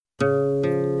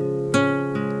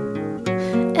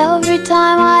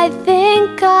time I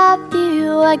think of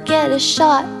you, I get a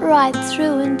shot right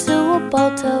through into a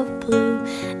bolt of blue.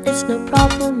 It's no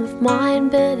problem of mine,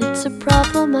 but it's a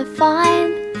problem I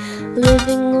find,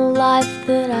 living a life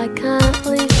that I can't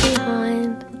leave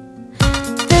behind.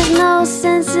 There's no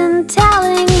sense in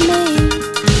telling me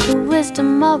the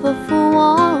wisdom of a fool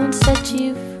won't set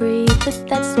you free, but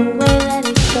that's the way that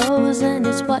it goes, and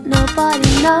it's what nobody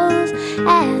knows.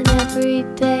 And every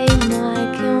day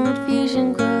my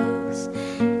confusion grows.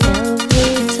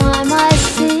 Every time I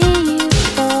see you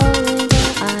falling,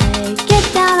 I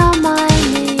get down on my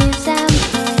knees and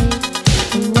pray.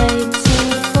 I'm waiting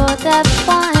for that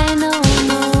final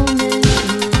moment.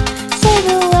 You say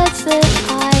the words that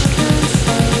I can't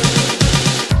say.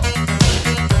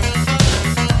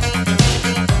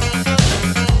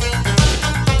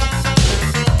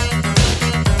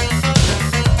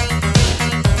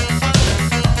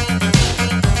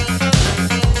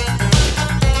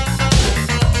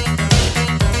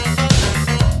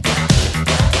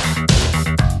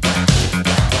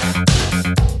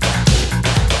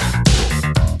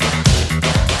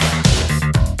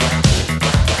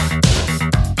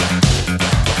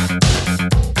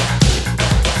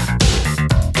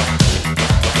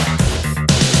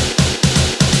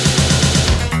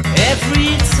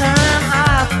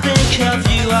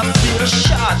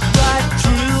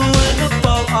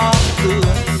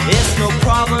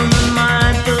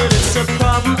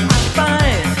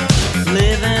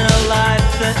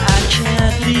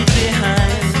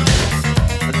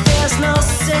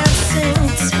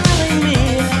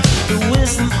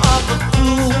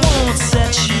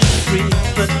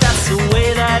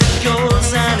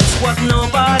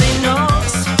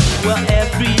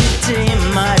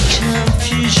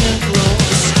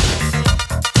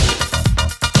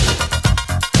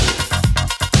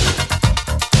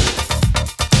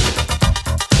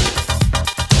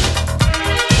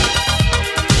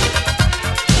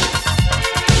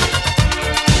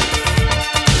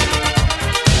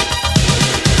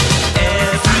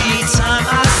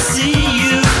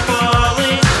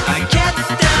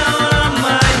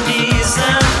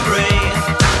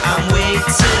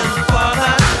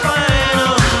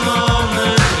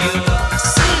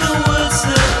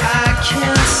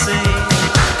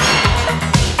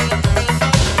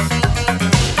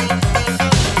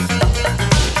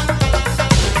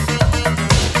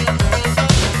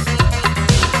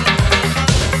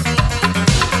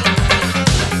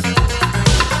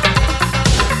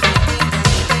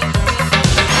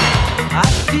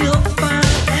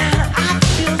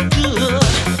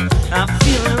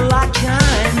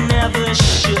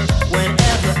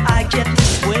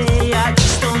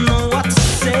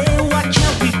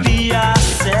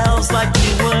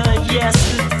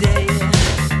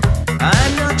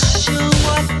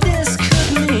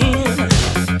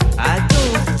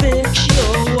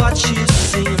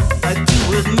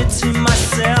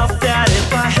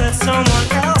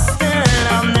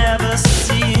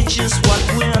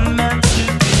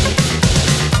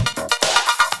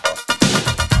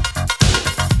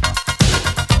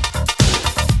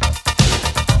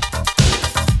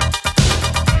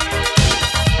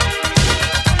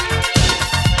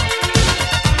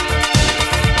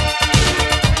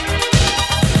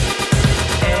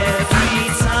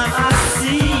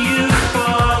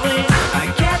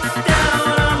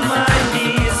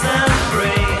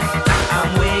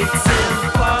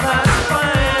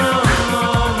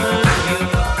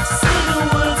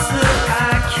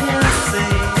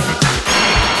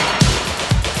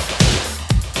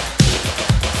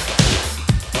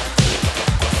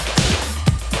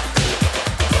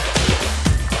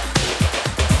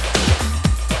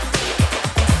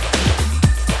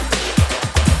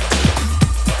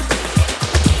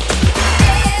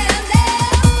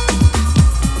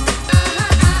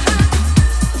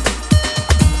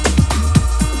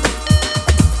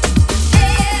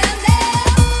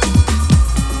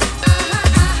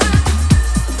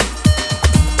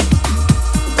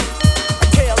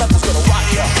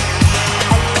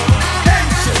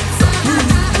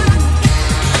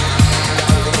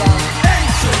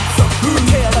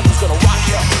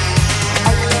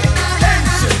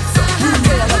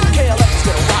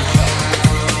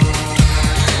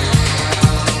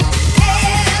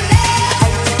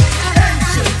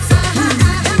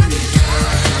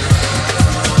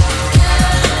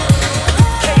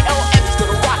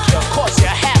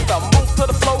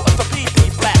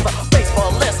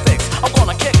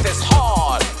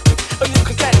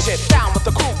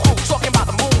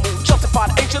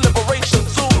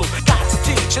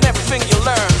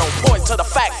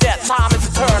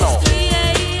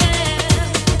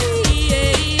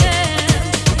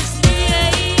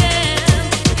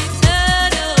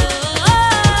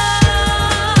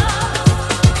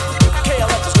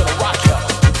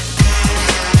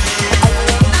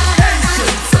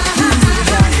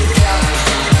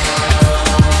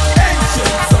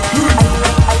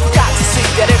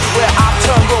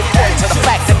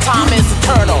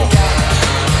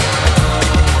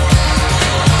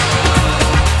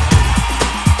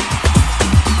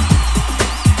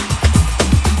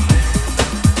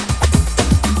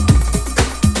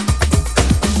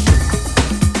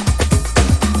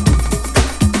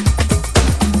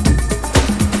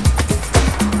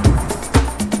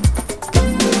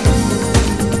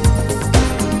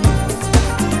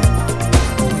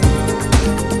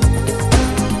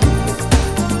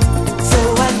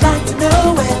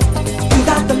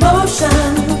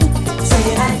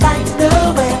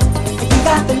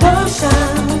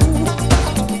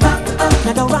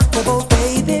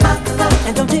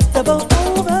 and don't tip the boat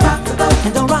over. Rock the boat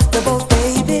and don't rock the boat,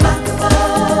 baby. Rock the boat.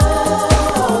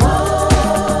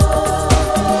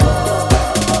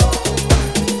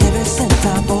 Ever since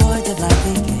our boys have like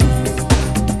began,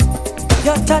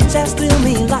 your touch has thrilled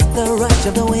me like the rush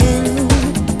of the wind,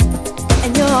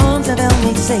 and your arms have held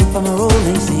me safe from a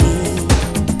rolling sea.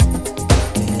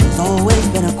 There's always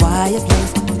been a quiet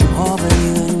place to harbor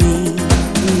you and me.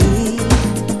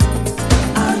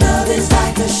 Our love is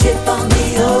like a ship on the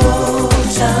ocean.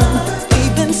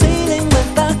 We've been sailing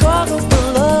with our cargo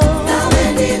full of love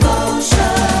and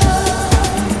devotion.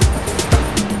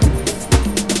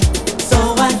 So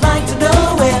I'd like to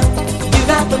know where you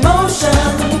got the motion.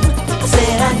 I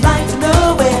said I'd like to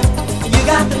know where you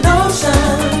got the notion.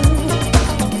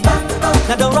 Rock the boat.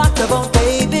 Now don't rock the boat,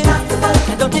 baby. Rock the boat.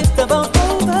 And don't tip the boat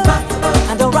over. Rock the boat.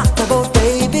 And don't rock the boat,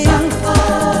 baby. Rock the boat.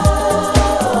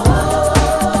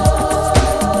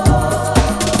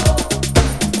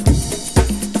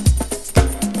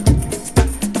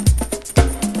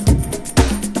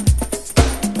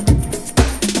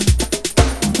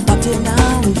 Up till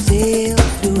now we've sailed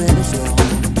through every storm,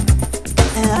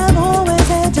 and I've always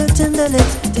had your tender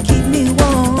lips to keep me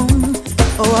warm.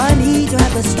 Oh, I need to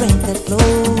have the strength that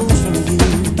flows from you.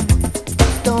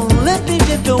 Don't let me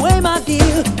drift away, my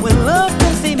dear, when love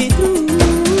can see me through.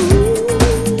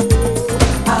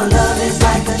 Our love is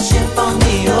like a ship on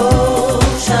the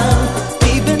ocean.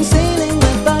 We've been sailing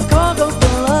with our cargo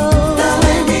full of love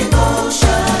and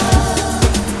devotion.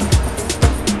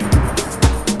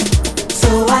 So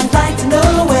I'd like to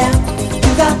know where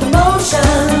you got the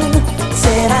motion.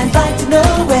 Said I'd like to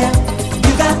know where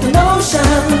you got the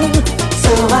notion.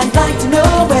 So I'd like to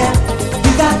know where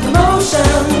you got the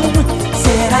motion.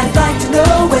 Said I'd like to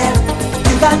know where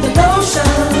you got the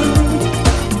notion.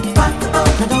 Rock the boat,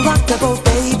 and don't rock the boat,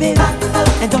 baby. Rock the boat,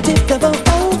 and don't tip the boat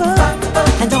over. Rock the boat,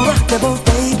 and don't rock the boat,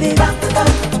 baby. Rock the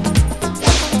boat,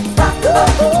 rock the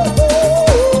boat,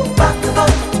 rock the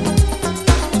boat,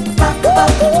 rock the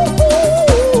boat,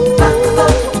 rock the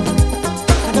boat,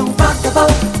 and don't rock the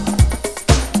boat.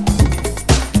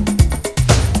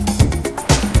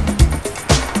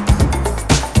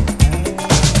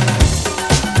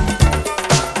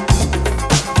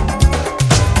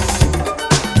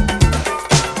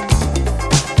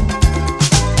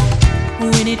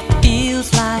 When it feels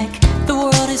like the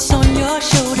world is on your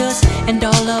shoulders and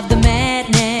all of the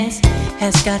madness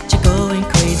has got you going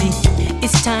crazy,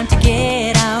 it's time to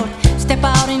get out, step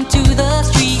out into the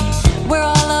street where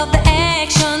all of the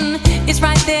action is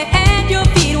right there at your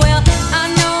feet. Well, I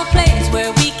know a place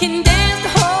where we can dance the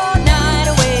whole night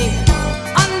away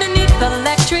underneath the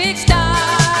electric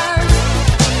stars.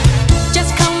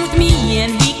 Just come with me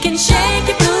and we can shake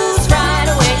your blues right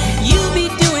away. You'll be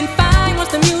doing fine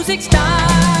once the music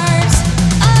starts.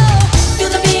 Oh, feel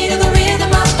the beat of the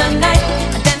rhythm of the night.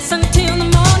 Dance until the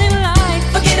morning light.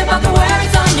 Forget about the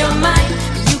worries on your mind.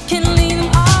 You can leave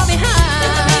them all behind.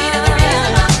 Feel the beat of the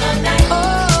rhythm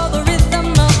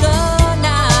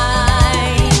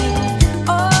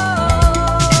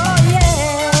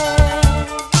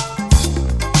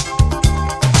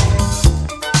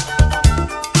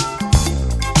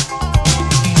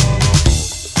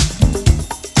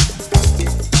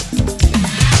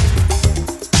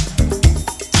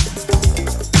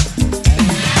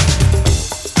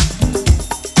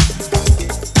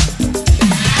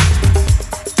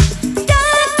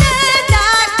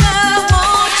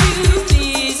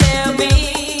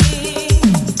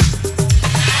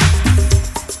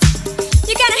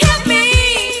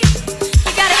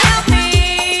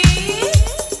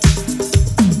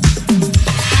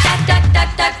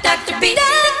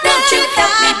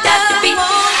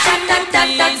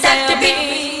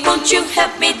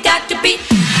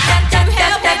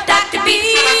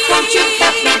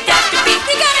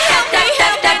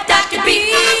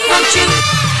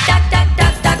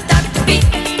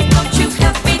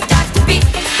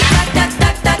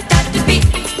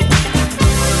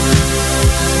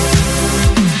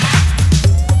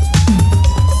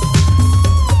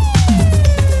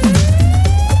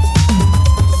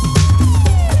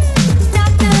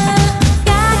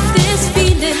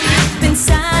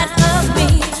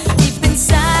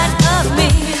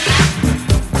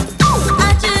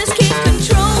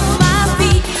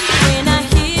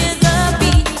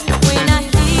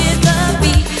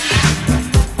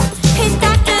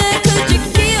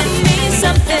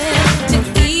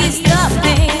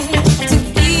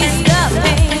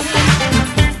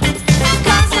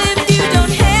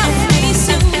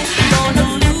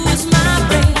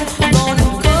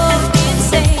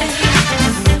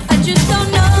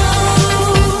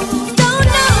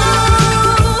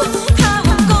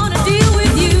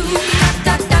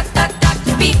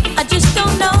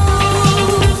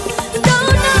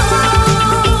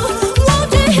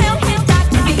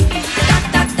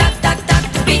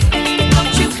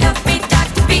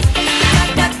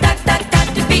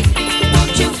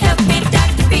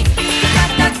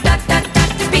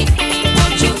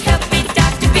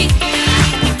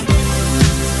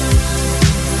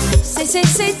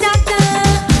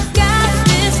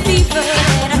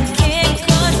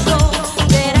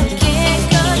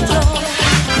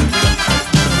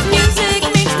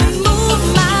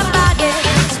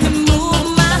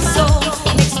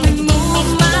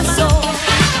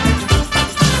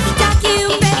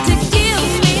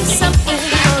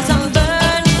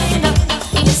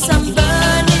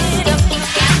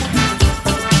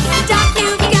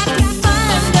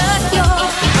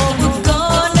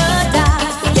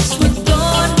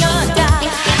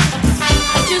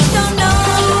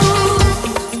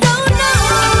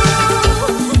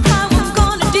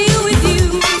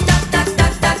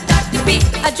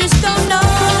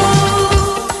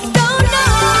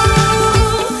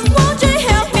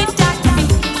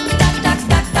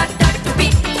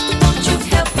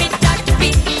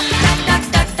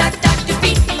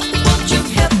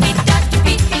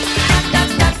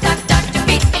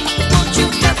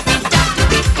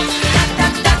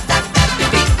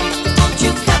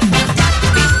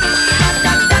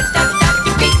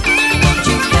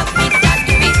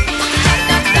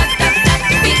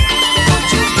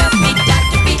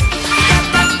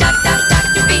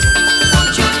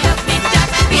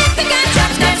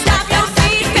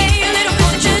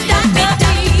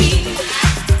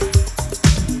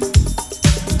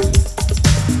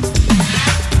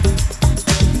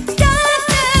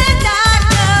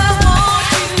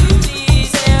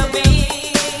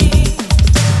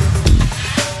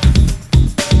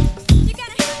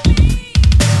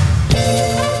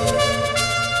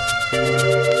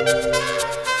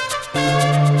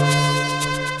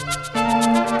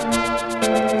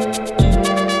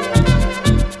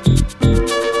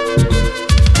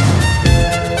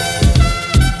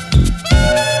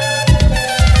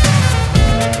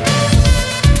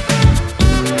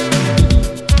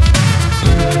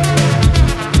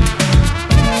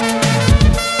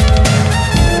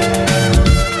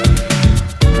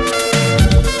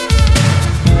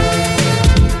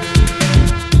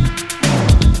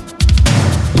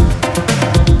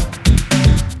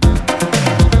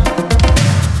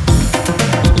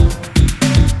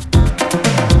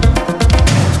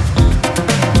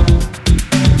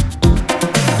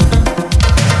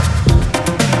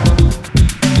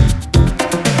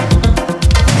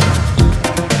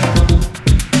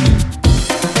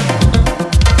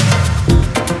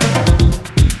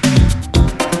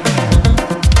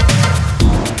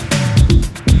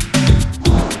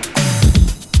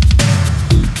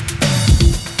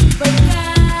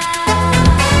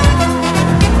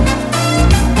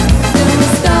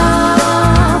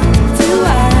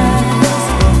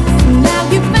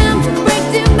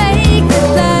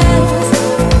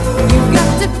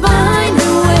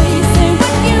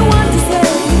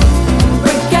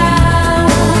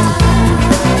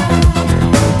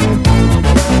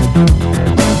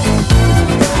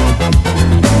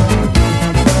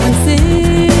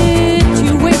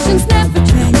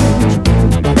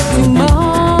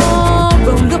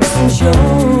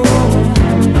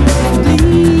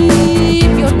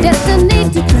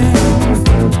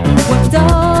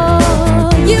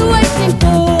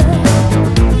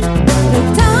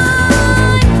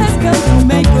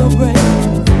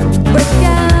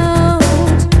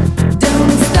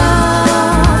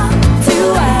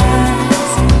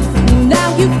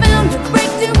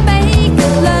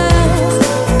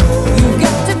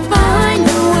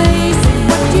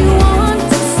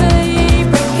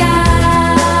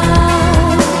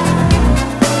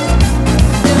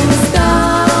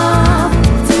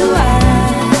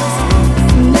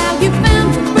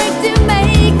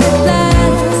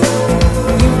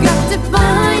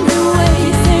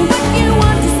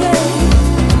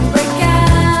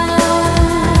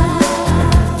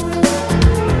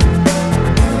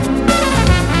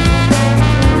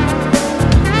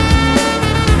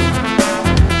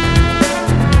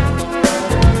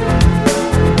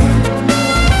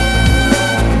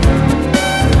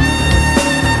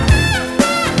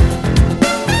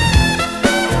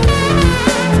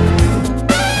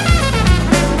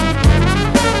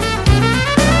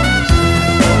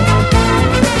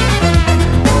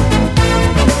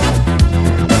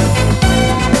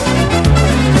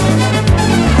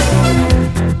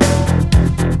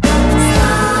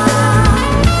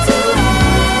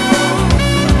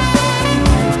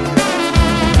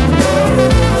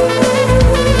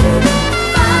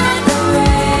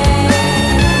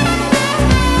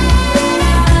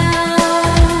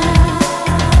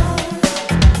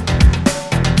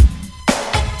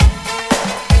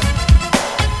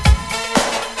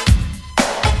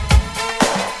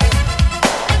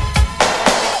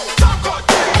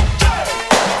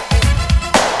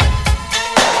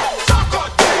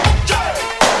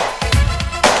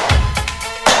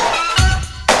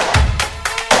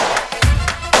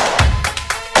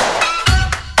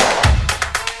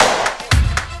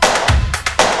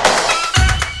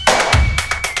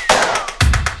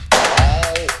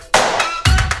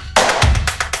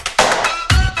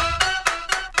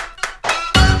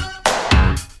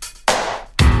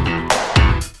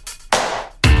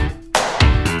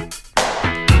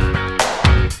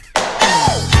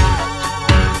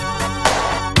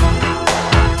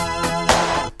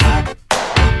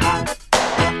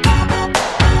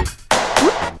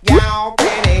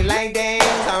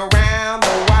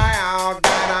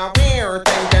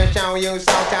you.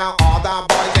 So tell all the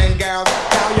boys and girls,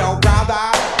 tell your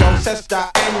brother, your sister,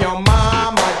 and your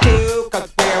mama too.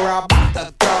 Cause we're about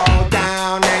to throw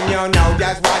down and you know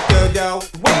just what to do.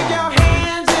 Wave your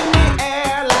hands in the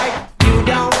air like you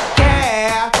don't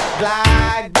care.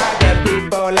 Glide by the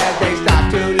people as they stop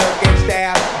to look and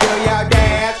stare. Do your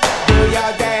dance, do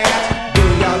your dance, do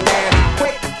your dance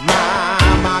quick,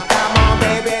 mama. Come on,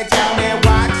 baby, tell me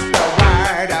what's the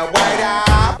word. Word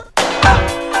up.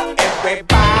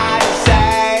 Everybody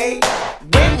say,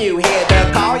 when you hear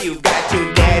the call, you've got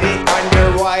to get it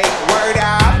underway. Word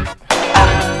up.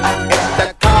 It's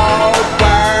the code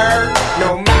word.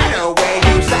 No matter where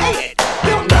you say it,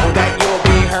 you'll know that you'll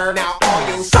be heard. Now all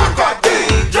you sucker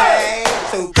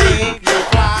DJs who think you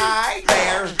fly,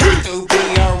 there's got to be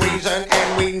a reason,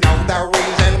 and we know the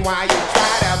reason why you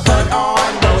try to put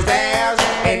on those airs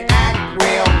and act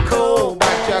real cool,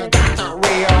 but you got to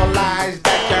realize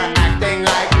that you're acting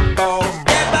like fools.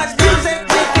 Give us music,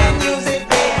 we can use it,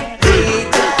 we need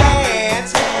to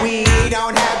dance. We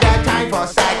don't have the time for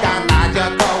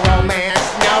psychological romance.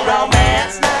 No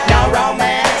romance, no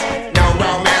romance, no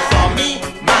romance for me,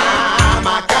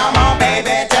 mama. Come on,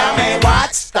 baby, tell me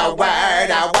what's the word.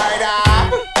 Word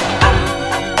up.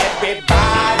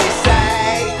 Everybody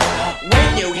say,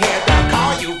 when you hear the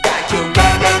call, you got to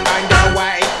get it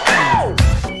underway. Ow!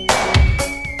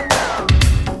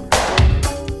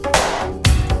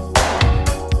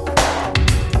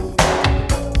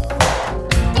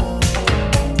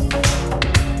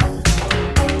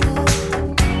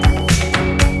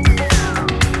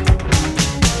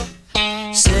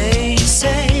 Say,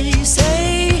 say,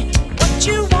 say what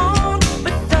you want,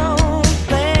 but don't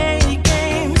play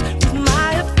games with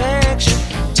my affection.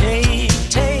 Take,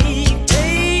 take,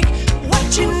 take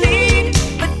what you need,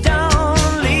 but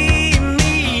don't leave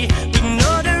me with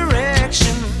no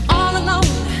direction. All alone,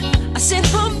 I sit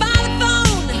home by the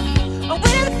phone,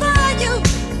 waiting for you,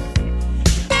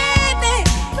 baby.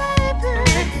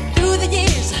 Through the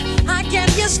years, I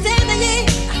can't just stand the year.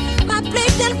 My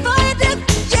place and fire,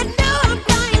 you know I'm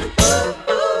crying. Ooh,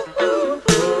 ooh, ooh,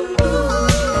 ooh,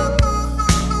 ooh.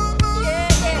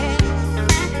 Yeah.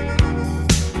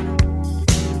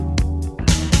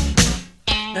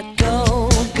 Now go,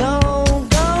 go,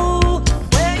 go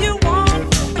where you want,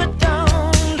 but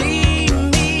don't leave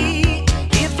me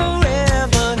here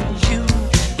forever.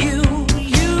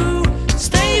 You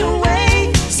stay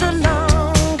away so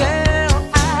long, girl.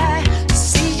 I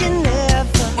see you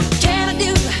never. What can I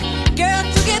do, girl,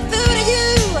 to get through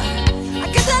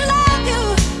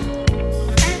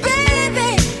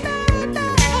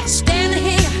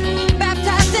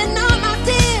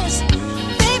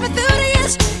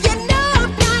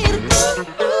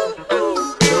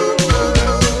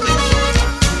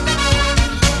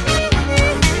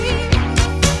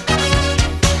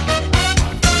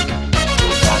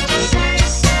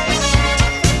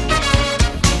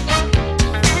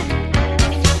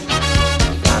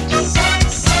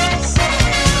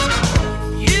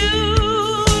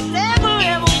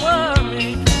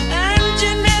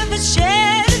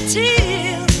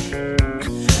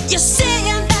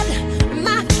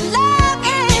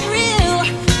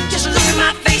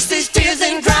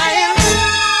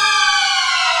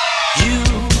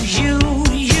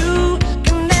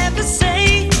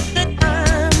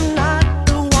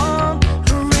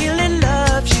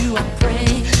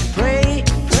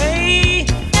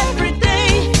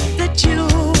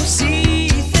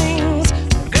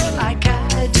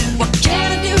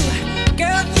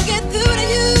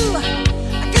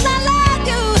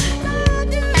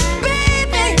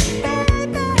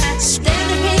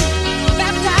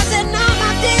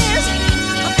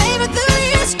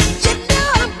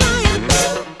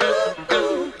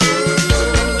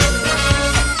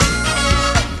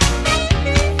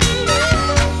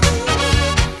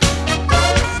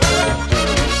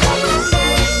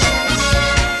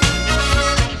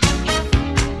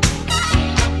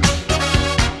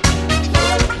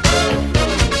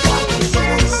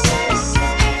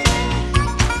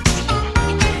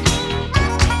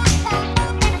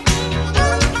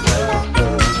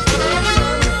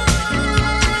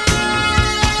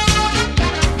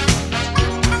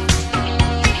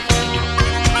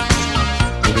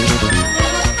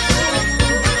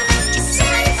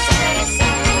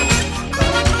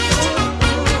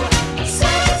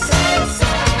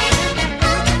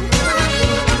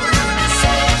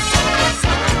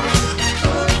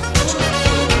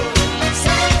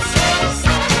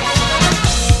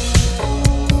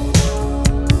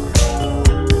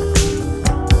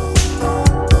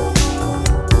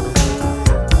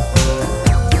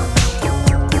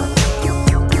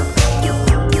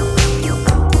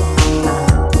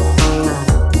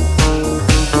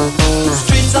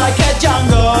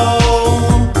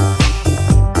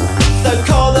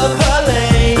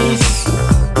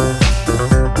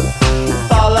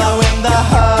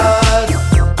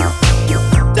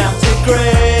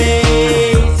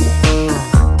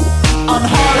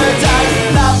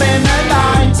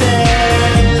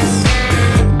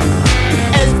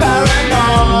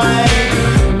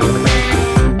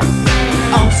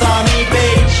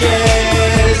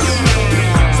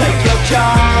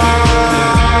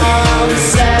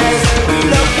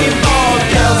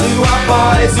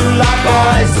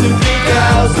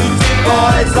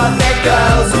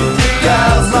girls who think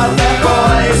girls love their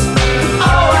boys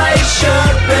always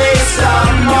should be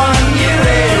someone you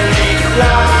really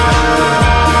love.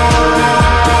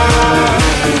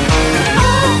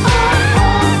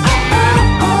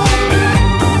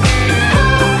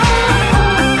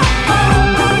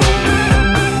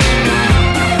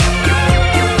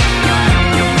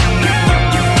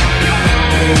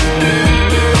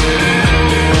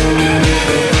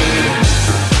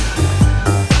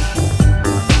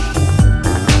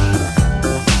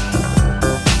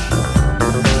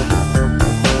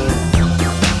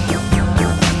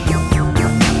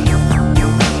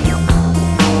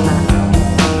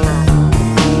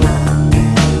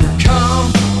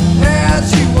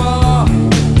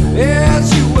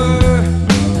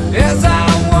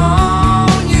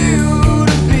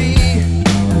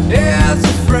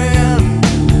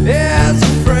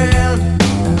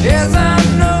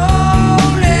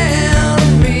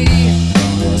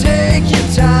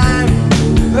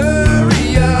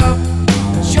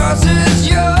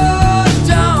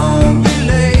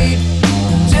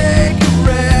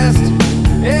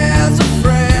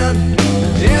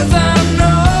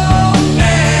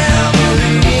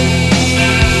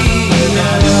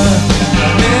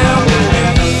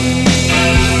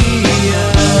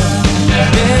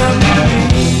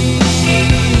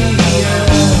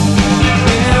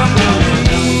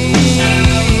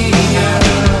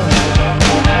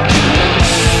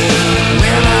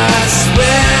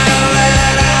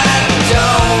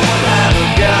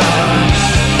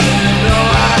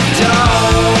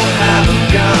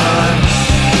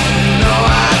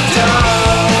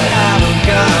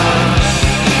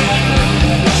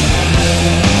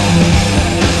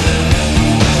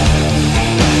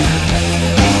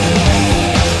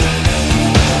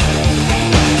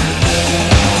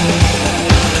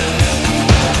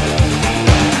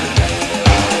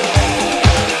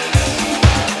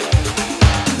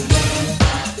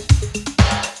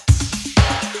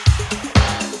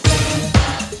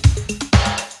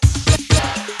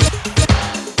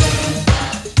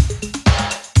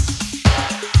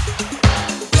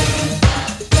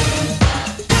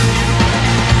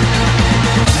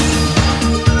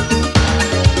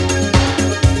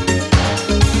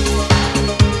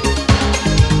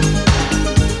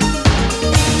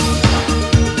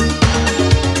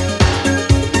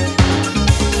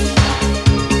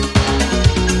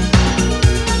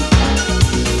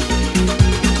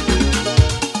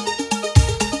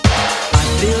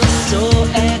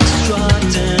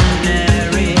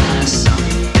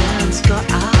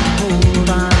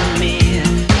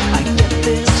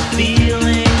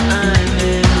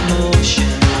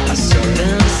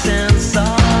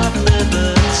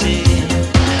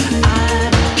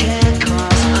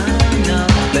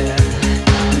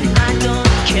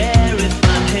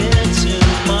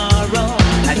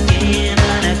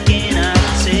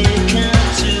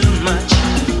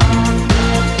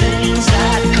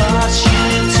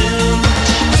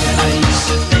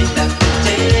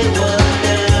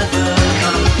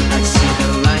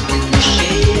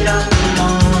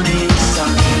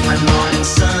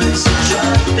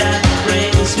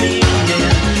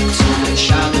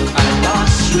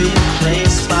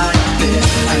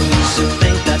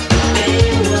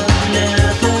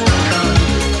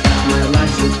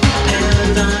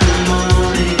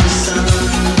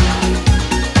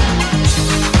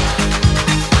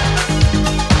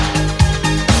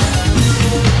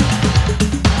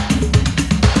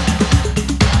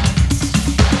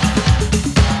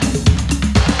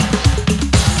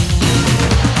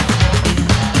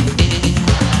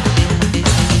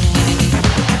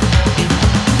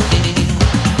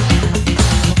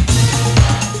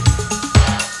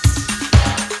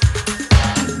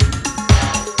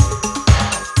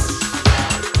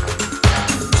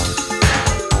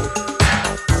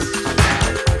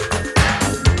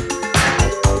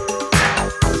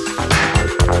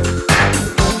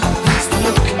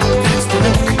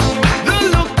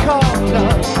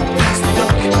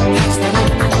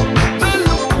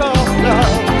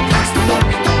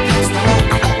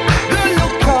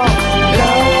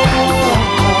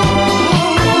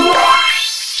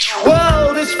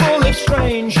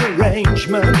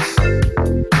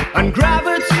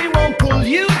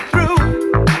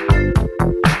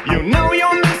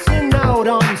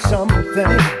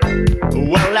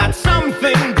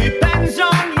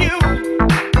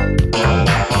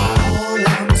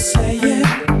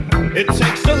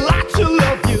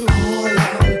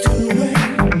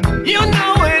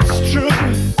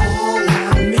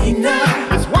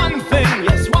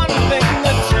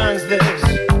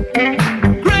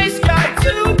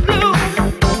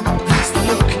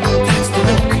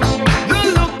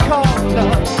 Call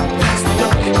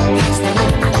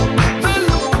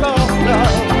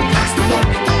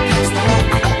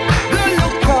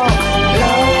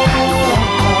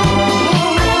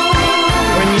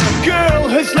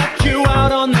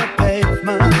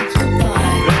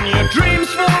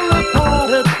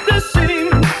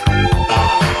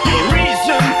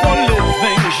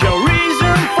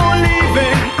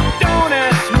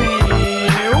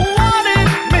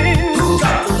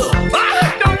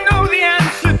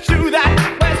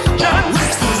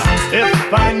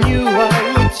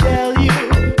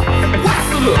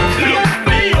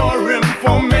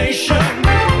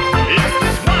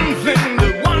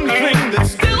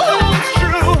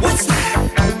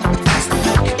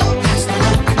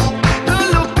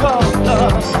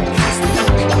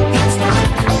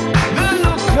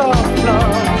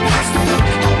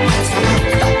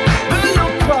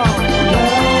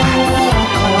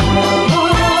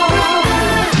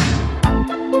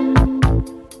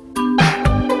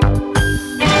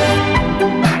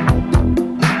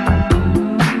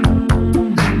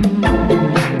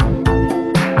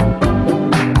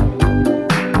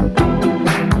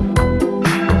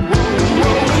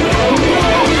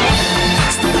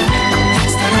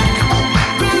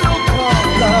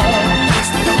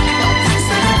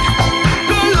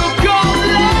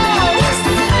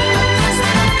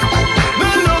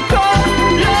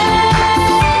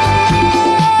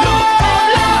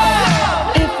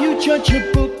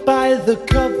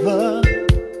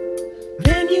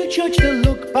judge the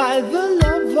look by the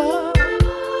lover.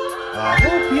 I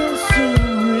hope you'll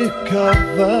soon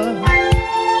recover.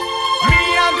 Me,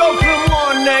 I go from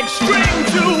one extreme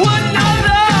to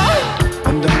another.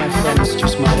 One day my friends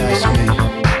just might ask me.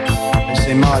 They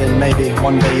say, Martin, maybe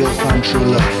one day you'll find true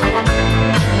love.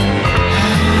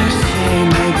 I say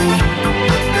maybe,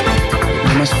 but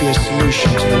there must be a solution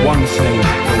to the one thing we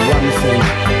can find.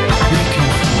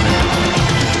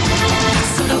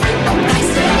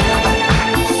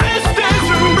 Sisters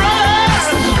and brothers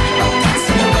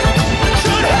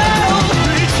should help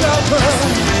each other.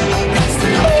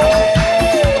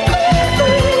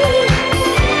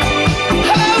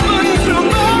 Heavens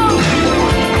above,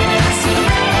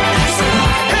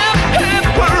 hip hip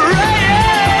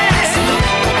hooray!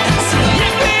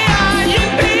 Yippee-yi,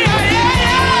 yippee-yi,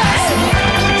 yeah!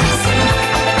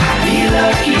 Be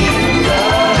lucky in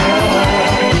love.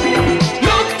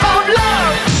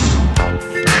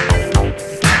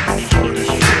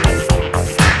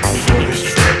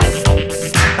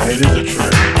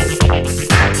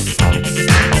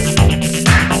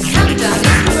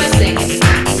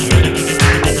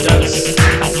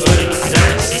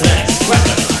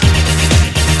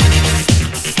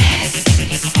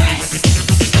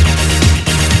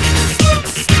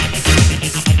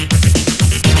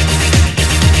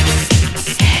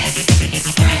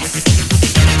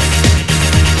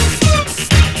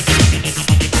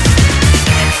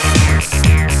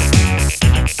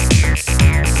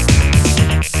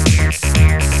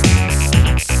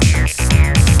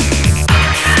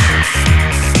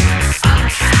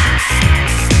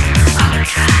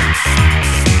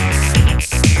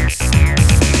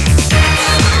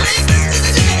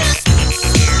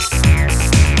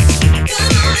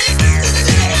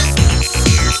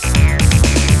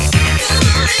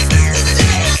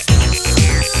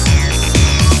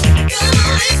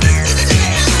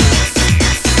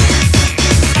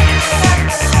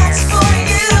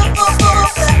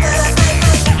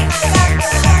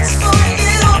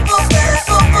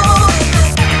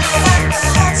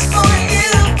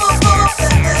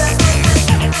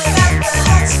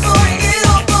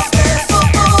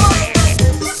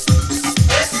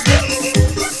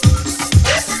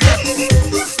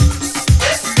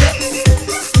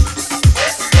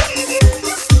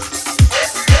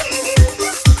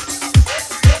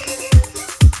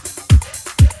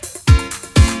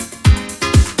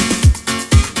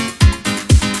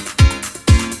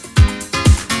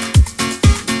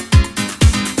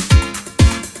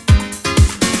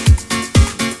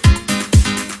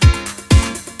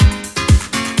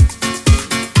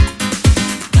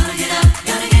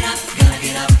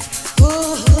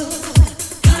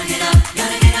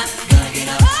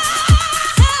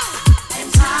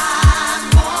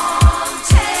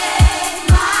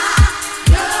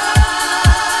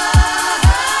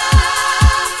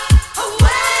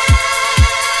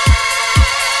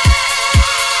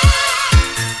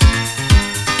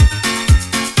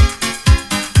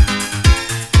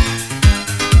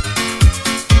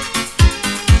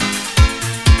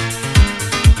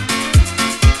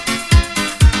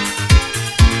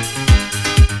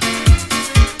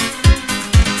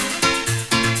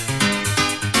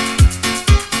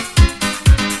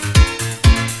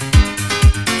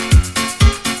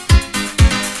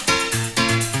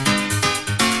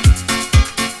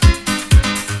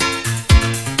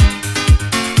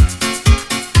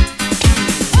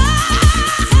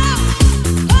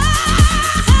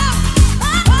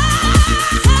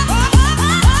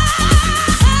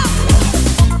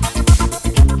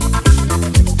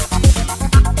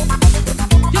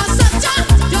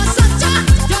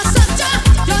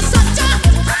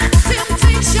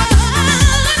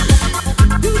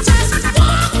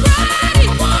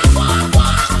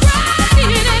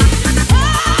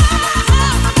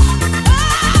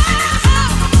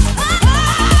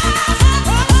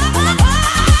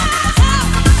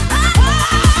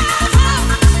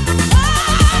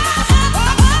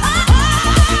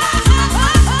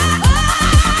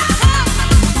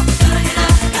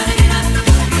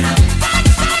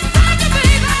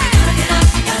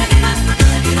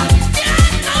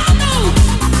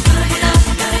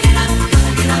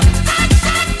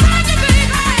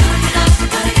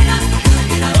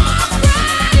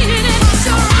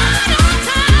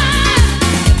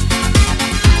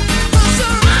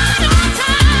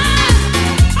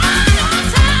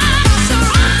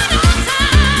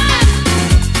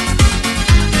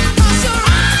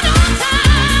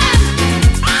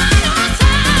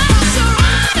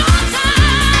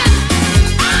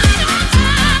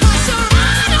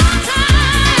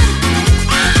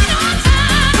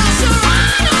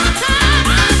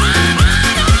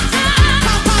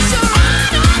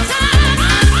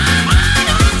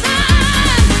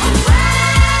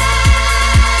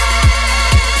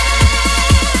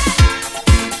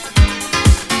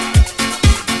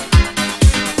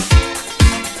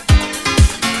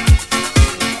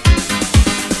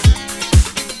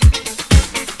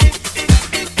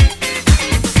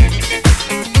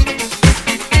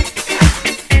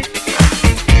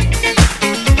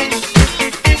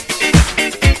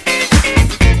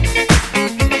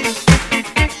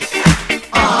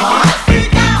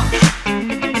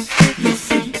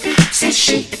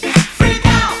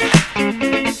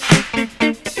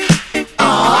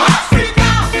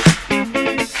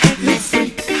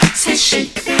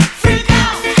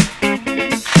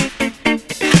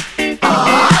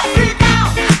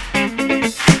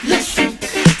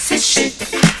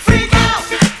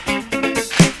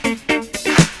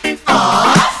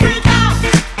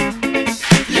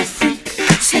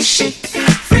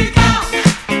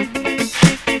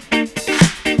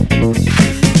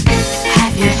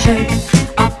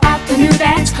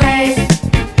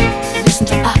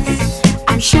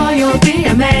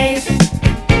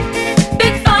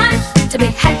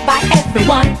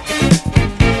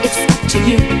 to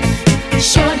you.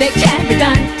 Surely can be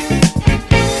done.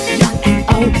 Young and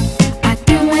old are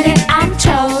doing it, I'm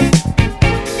told.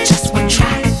 Just one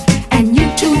try, and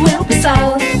you too will be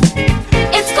sold.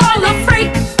 It's called a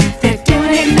freak. They're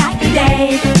doing it night and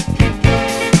day.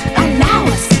 Allow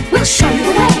us, we'll show you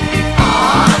the way.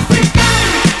 Africa,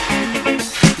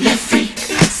 le freak,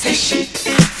 c'est chic.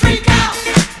 Freak out.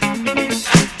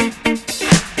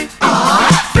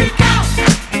 Africa,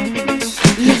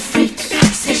 le freak,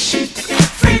 c'est chic.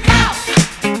 Freak out.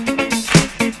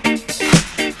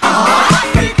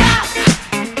 Africa,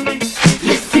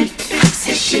 le freak,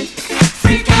 c'est chic.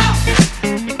 Freak out.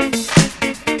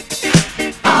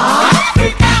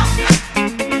 Africa,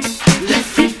 le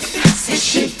freak, c'est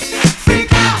chic.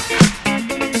 Freak out.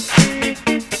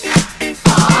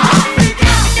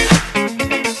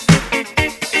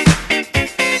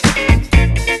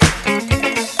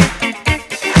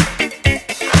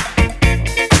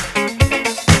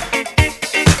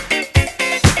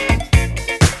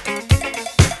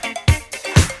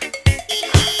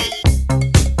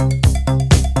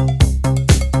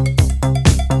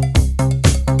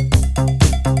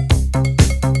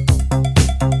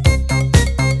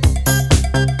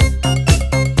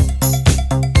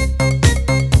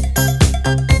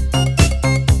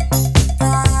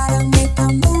 Gotta make a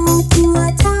move to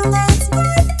a town that's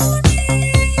right for me.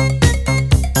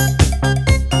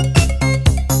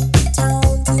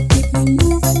 Town to keep me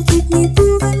moving, keep me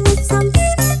grooving with some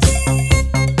energy.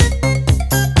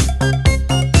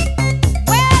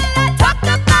 Well, talk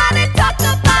about it, talk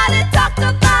about it, talk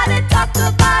about it, talk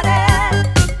about it.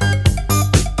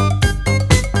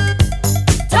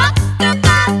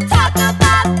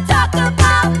 Talk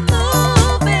about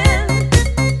moving.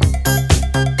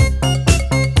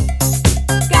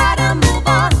 Gotta move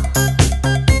on.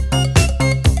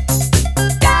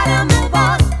 Gotta move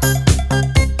on.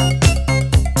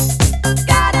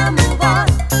 Gotta move on.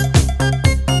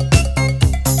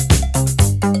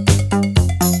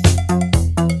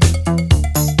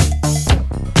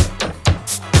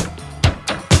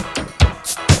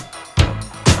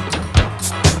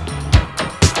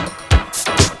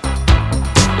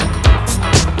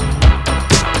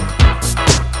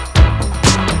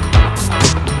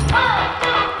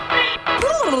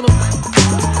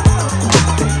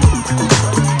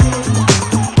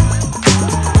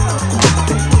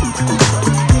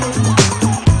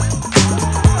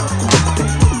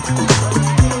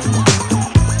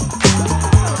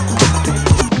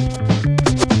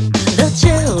 The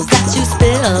chills that you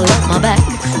spill up my back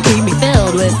keep me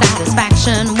filled with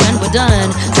satisfaction when we're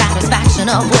done. Satisfaction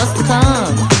of what's to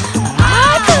come.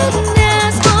 I couldn't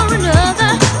ask for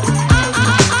another.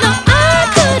 No, I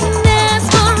couldn't ask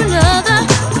for another.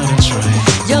 That's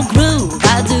right. Your groove,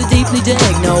 I do deeply dig.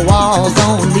 No walls,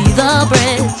 only the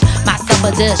bridge. My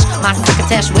supper dish, my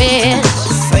succotash wish.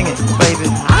 Sing it, baby.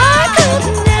 I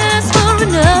couldn't ask for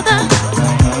another.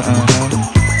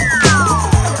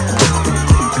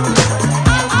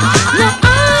 No,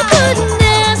 I couldn't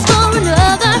ask for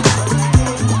another.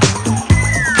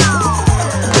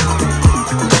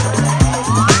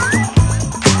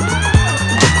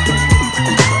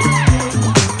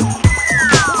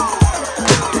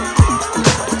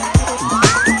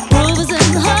 Groove is in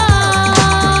the heart.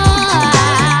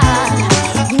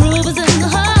 Groove is in the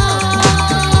heart.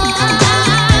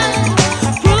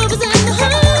 Groove is in the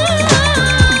heart.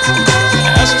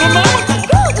 Astronomical.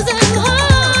 Groove is in the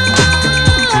heart.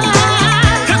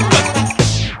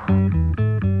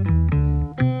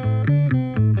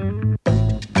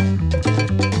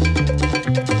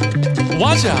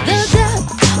 Watch out. The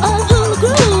depth of hula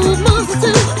groove moves us to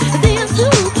the nth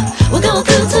hoop. We're going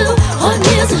through to what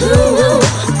needs a who.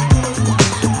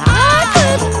 I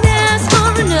couldn't ask for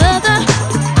another.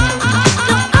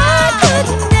 No, I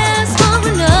couldn't ask for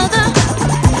another.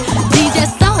 DJ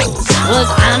Soul was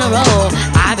on a roll.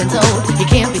 I've been told he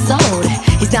can't be sold.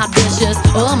 He's not vicious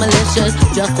or malicious,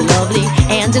 just lovely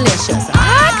and delicious.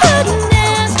 I couldn't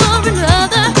ask for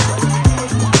another.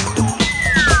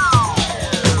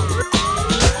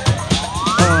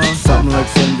 Something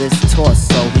lurks in this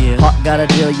torso. Heart got a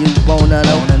deal you wanna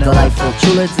know. Delightful,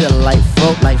 truly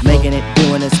delightful. Making it,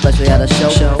 doing it, especially at a show.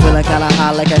 Feeling kinda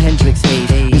high like a Hendrix haze.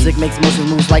 Music makes motion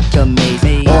moves like a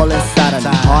maze. All inside of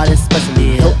me, heart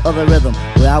especially. Hilt of the rhythm,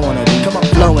 where I wanna be. Come on,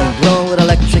 flowing, glowing with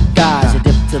electric eyes. You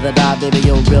dip to the dive, baby,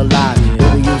 you'll realize.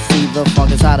 Baby, you'll see the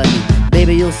funk inside of me.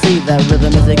 Baby, you'll see that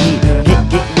rhythm is the key.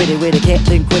 Get witty, can't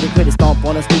think, quit it. Stomp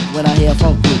on the street when I hear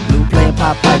funk blue. Playing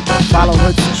pop pipe, follow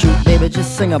her to shoot. Baby,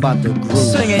 just sing about the groove.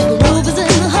 Sing it. The groove is in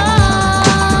the heart.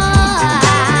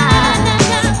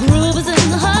 Groove is in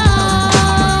the heart.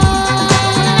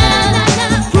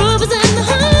 Groove is in the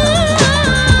heart.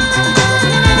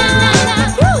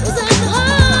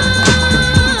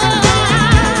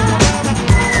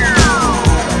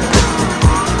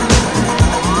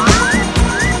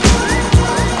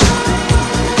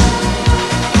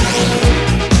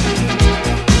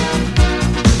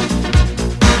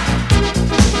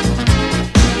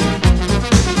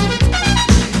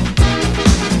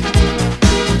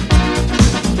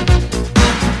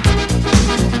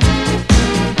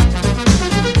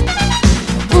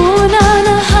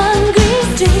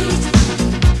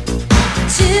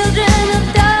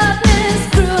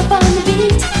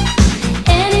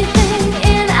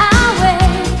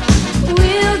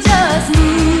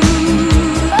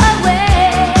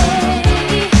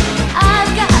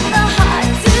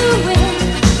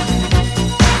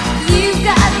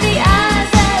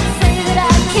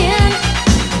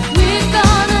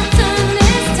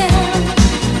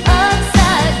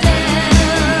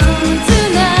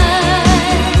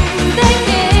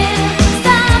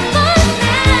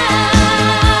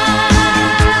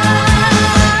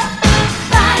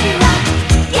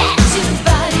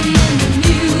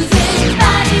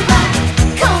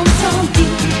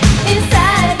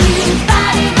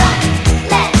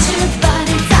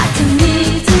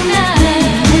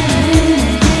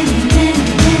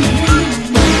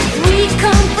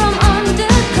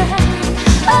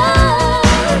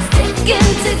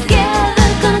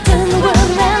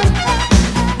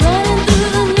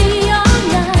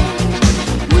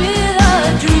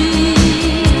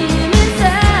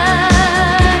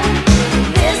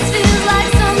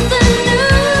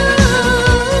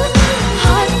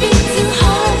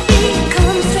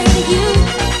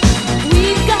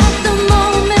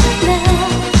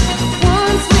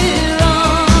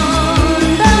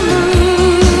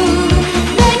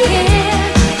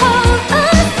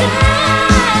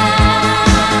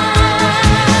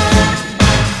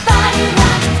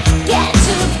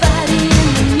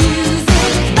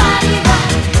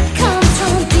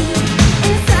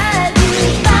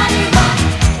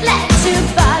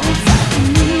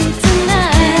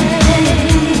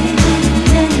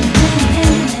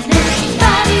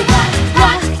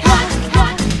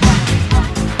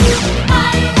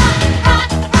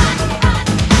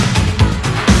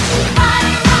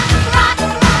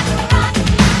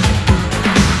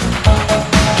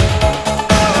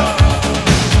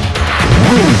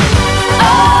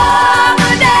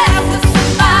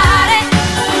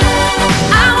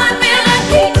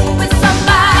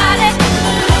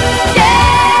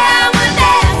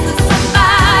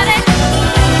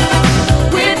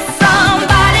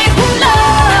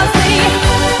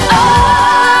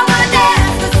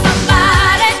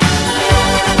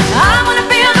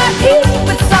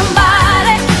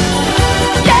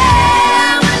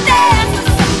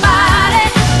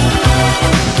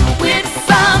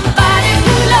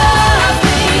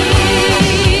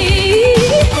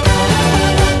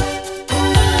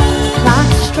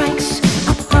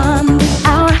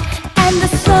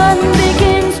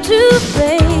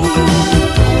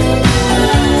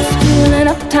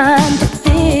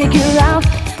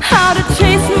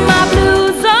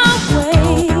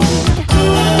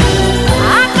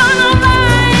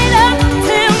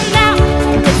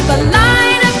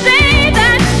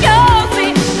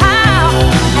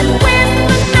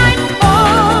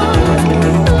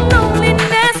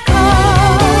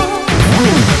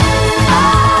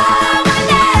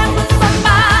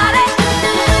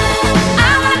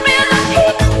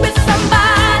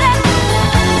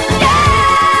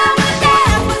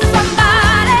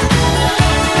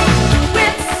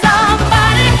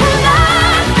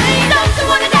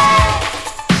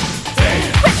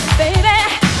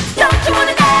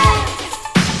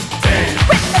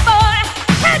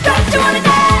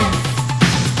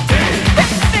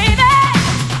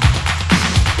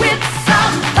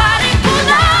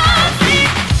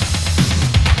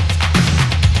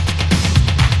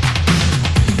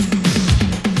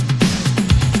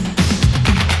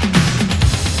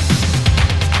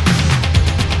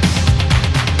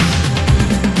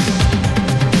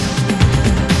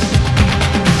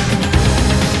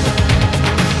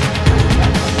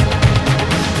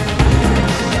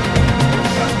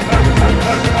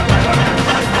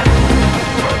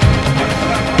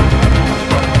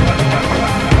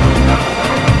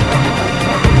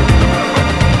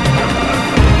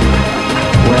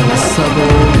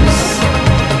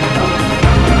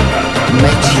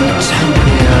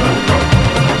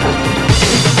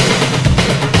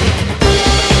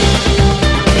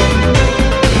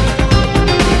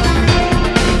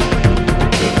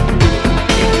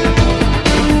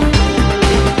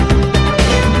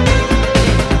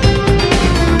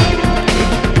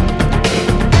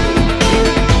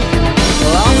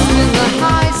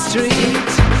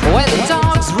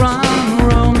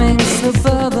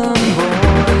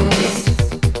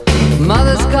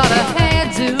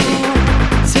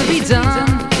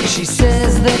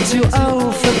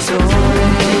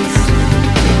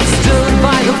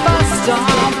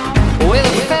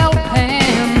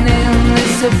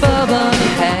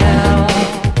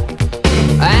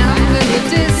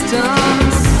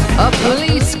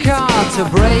 to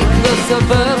break the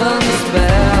suburban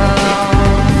spell.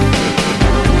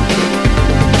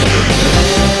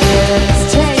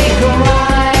 Let's take a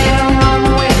ride and run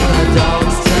with the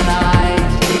dogs tonight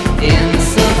in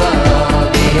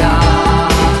suburbia.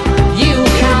 You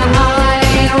can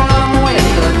hide, run with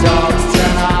the dogs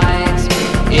tonight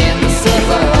in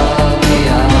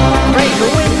suburbia. Break a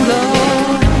window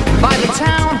by the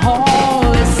town hall,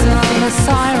 listen to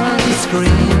siren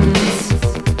screams.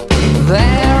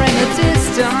 There in the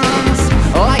distance,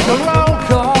 like a roll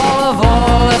call of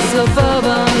all the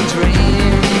suburban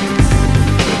dreams.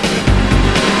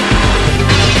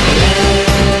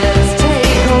 Let's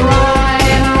take a ride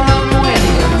and run with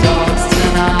the dogs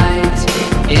tonight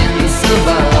in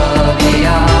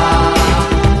suburbia.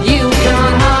 You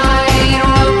can hide,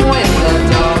 run with the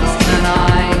dogs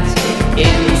tonight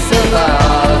in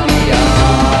suburbia.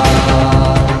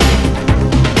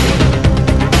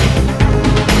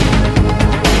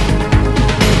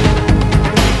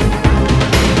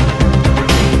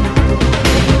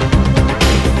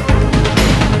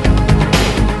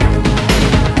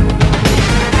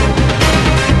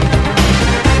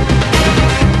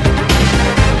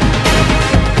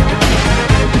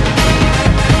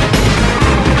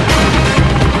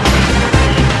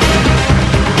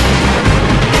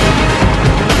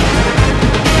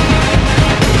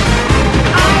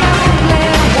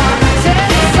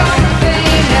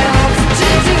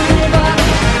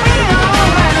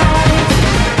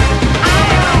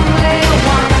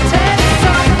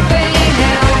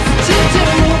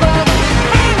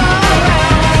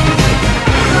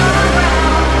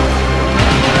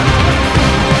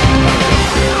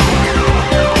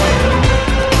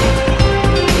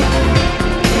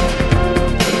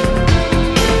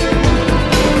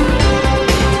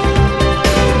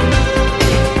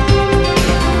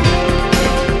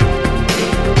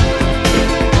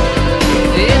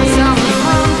 It's on the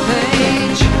front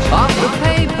page of the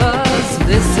papers.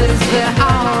 This is the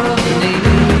hour of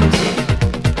need.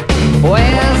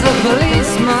 Where's the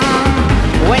policeman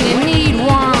when you need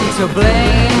one to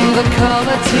blame the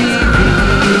color TV?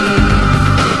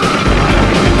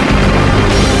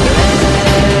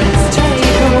 Let's take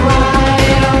a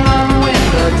ride and run with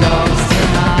the dogs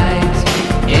tonight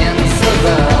in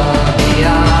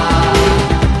suburbia.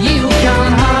 You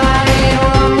can hide,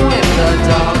 run with the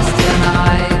dogs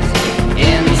tonight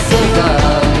in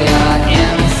suburbia,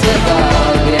 in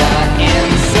suburbia, in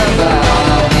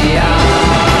suburbia.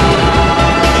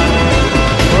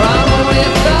 Run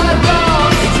with the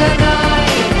dogs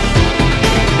tonight.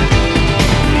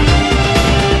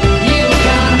 You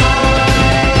can hide.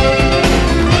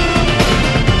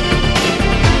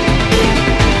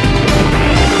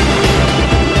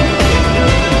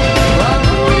 Run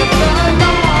with the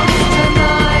dogs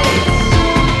tonight. You can hide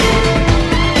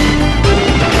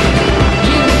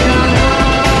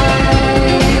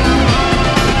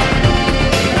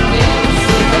in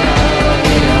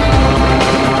suburbia.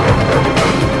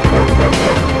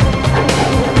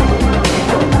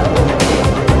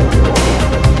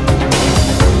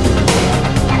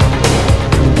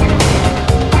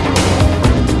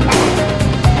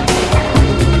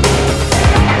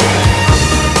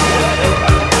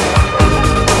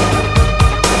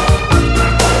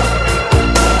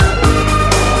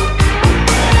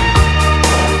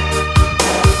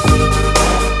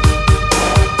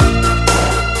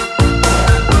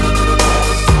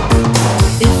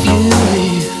 If you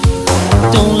leave,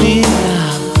 don't leave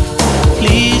now.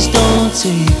 Please don't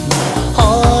take my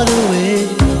heart away.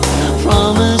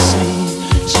 Promise me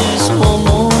just one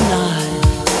more night.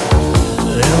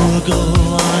 Then we'll go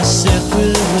our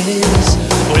separate ways.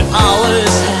 We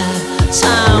always had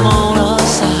time on our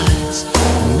sides.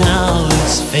 Now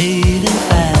it's fading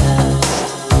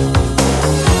fast.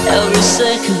 Every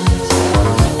second,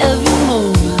 every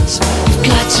moment,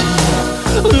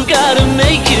 we've got to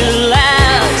make it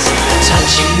last.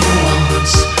 Touch you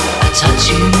once, I touch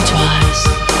you twice.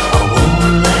 I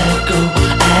won't let go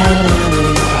at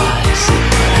any price.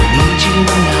 I need you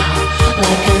now,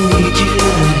 like I need you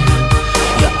then.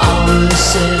 You're always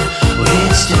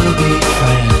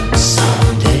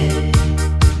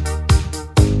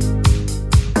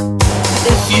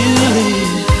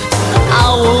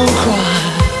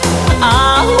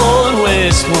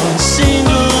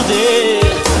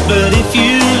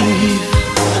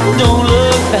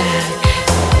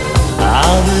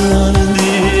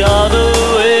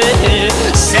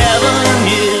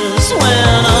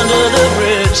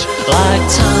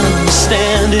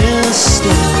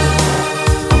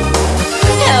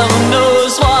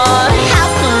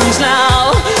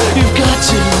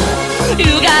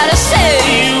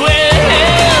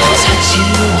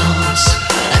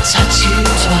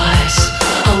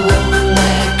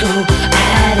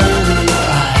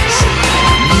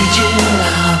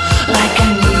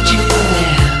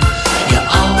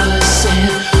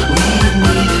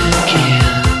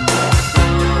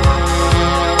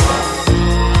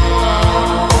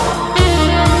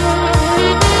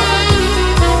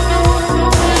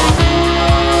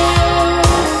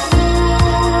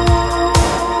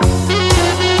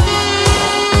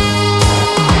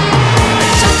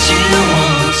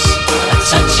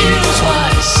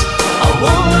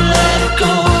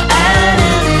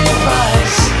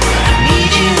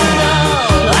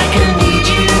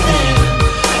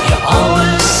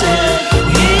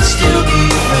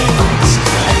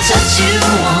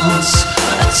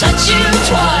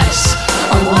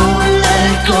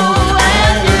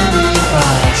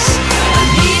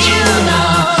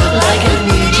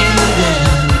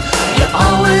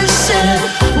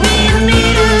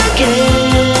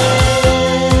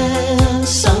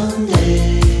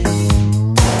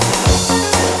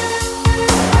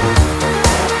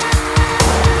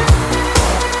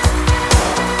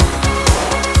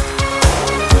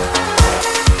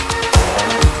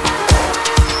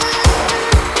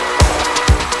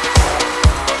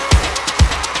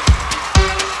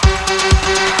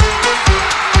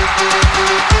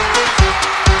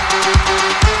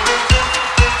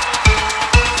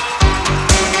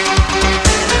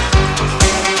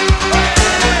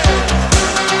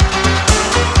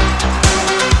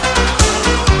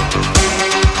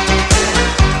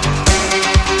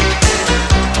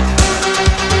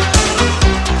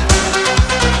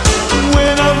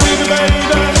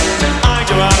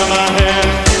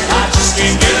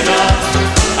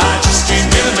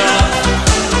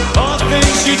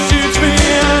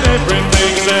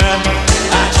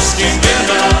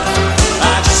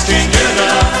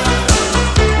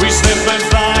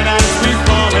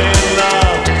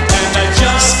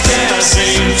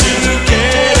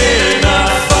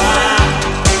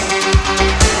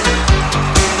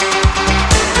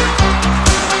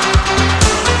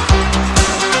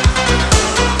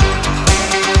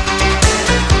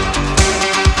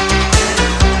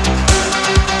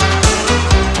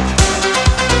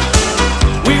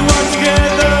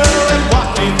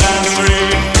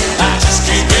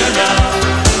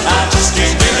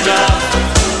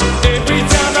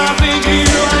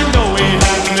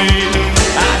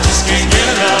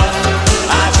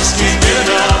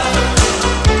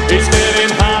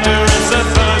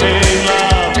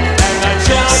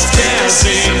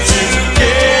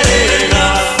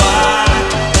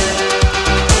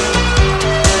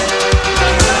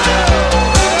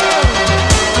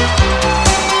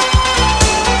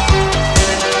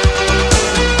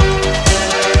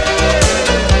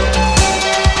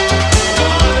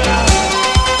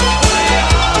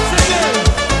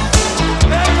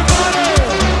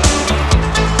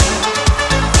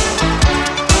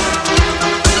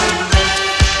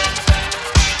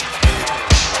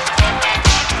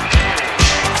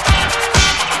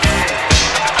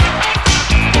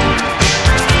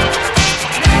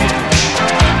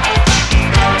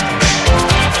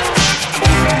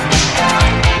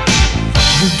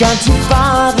gone too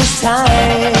far this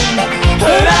time.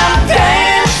 But I'm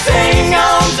dancing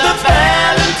on the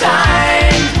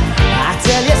Valentine. I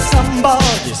tell you,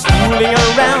 somebody's fooling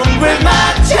around